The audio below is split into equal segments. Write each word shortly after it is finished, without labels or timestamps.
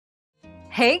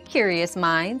Hey, curious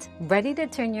minds, ready to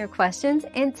turn your questions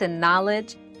into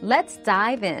knowledge? Let's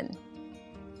dive in.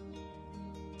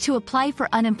 To apply for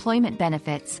unemployment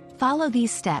benefits, follow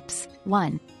these steps.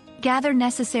 1. Gather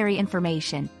necessary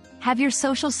information. Have your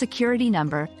social security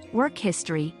number, work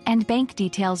history, and bank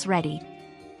details ready.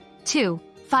 2.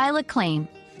 File a claim.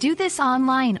 Do this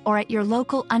online or at your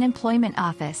local unemployment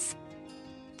office.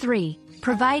 3.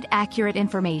 Provide accurate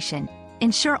information.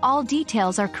 Ensure all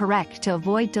details are correct to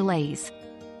avoid delays.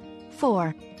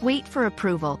 4. Wait for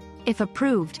approval. If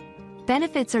approved,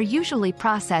 benefits are usually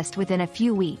processed within a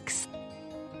few weeks.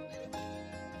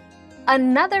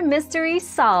 Another mystery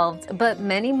solved, but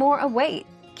many more await.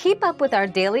 Keep up with our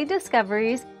daily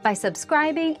discoveries by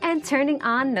subscribing and turning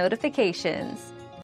on notifications.